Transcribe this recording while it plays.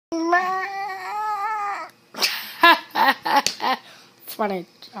wanna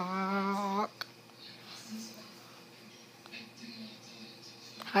talk.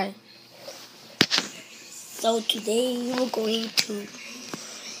 Hi. So today we're going to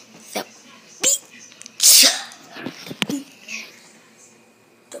the beach.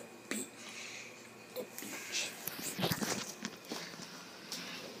 The beach.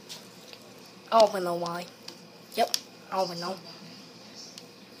 I don't even know why. Yep, I don't even know.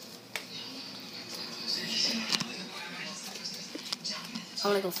 I'm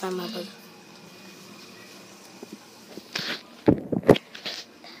gonna go find my brother. My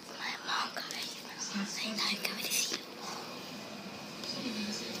mom got it. I'm saying that I'm coming to see you.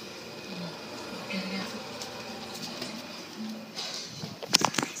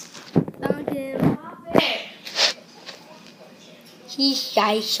 Found him. He's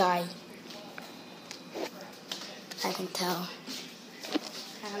shy. I can tell.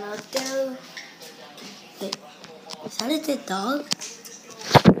 Hello, dude. Wait, is that a dead dog?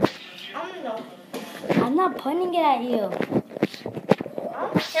 I don't know. I'm not pointing it at you.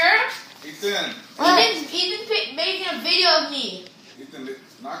 Huh? Sarah? Ethan. Ethan's making a video of me. Ethan,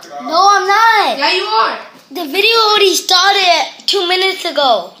 knock it off. No, I'm not. Yeah, you are. The video already started 2 minutes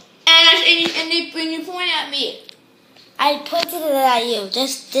ago. And you point at me. I pointed it at you.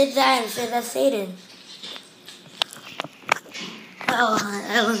 Just did that and said that's Aiden. Oh,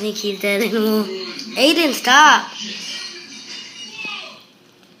 I don't think he's dead anymore. Aiden, stop.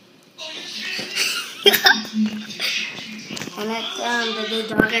 And that's the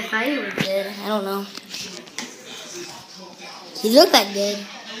dog I thought he was dead. I don't know. He looked like dead.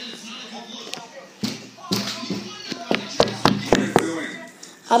 What are you doing?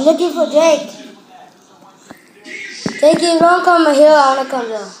 I'm looking for Jake. Jake, if you don't come here, I want to come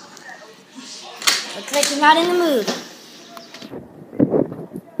down. Looks like you're not in the mood.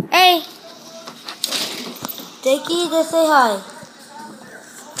 Hey. Jakey, just say hi.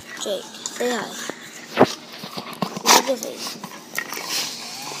 Jake, say hi. Look at your face.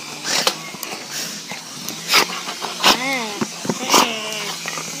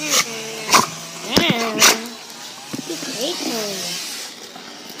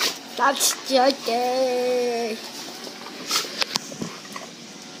 That's Jakey.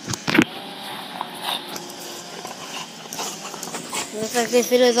 Looks like this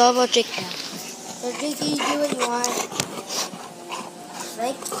video is all about Jake now. So Jakey, do what you want.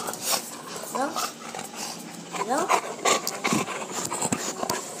 Like, no? No?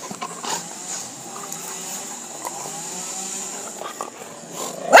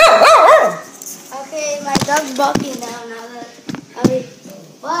 Okay, my dog's barking now.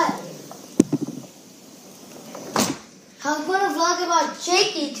 What? I was going to vlog about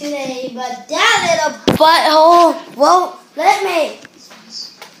Jakey today, but that little butthole won't let me.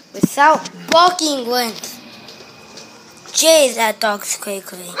 Without barking once. Jeez, that dog's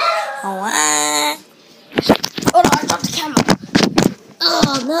crazy. Oh, what? Oh no, I dropped the camera.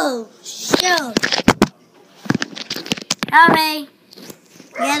 Oh no, shoot. Hurry.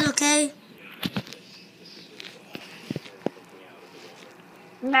 You guys okay?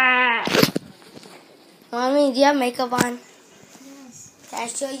 Nah. Mommy, do you have makeup on? Yes. Can I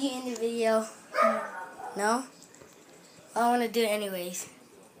show you in the video? No? I want to do it anyways.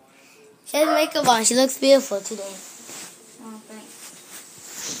 She has makeup on. She looks beautiful today. Oh,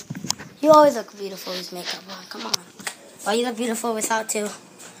 thanks. You always look beautiful with makeup on. Come on. Why you look beautiful without too?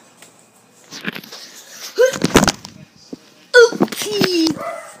 Oopsie.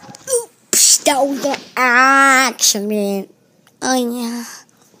 Oops. That was an accident. Oh yeah.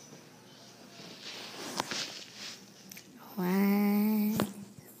 What?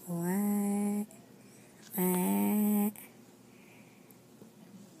 What?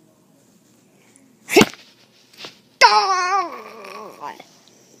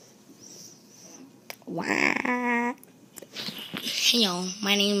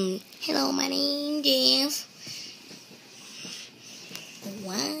 Hello, my name is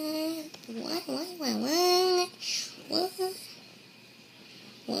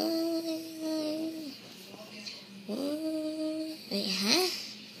Wait, huh?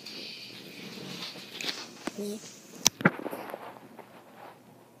 Yeah.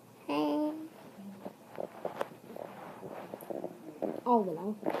 Oh,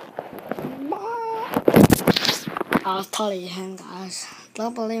 well. I was taller than him, guys.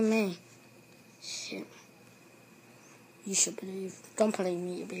 Don't believe me. Shit. You should believe. Don't believe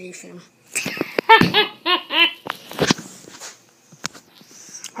me, you believe him.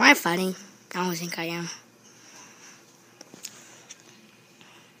 Am I funny? I don't think I am.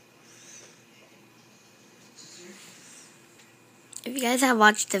 If you guys have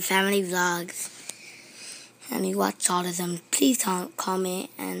watched the family vlogs, and you watch all of them, please comment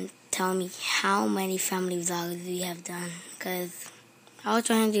and tell me how many family vlogs we have done. Because I was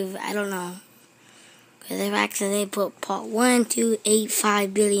trying to do, I don't know. Because if I accidentally put part 1, 2, 8,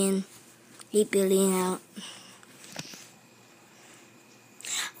 5 billion, 8 billion out.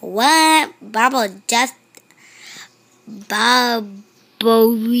 What? Barbarian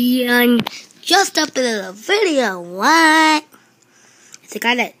just up a little video. What? It's the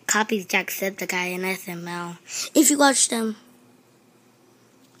guy that copies Jacksepticeye in SML. If you watch them.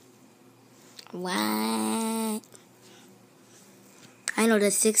 What? I know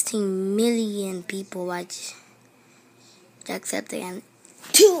there's 16 million people watch Jacksepticeye and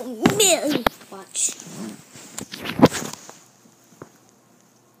 2 million watch.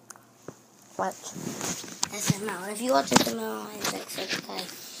 Watch SML. If you watch SML and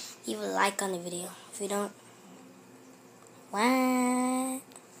Jacksepticeye, leave a like on the video. If you don't, what?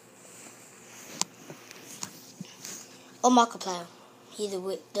 Or Markiplier.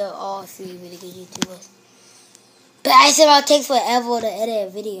 They're all 3 really good YouTubers. But SML takes forever to edit a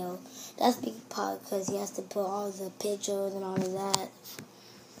video. That's a big part because he has to put all the pictures and all of that.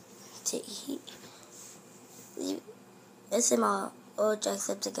 SML or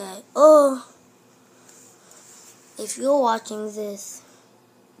Jacksepticeye. Oh! If you're watching this,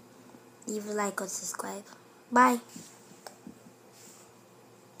 leave a like or subscribe. Bye.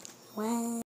 Wow.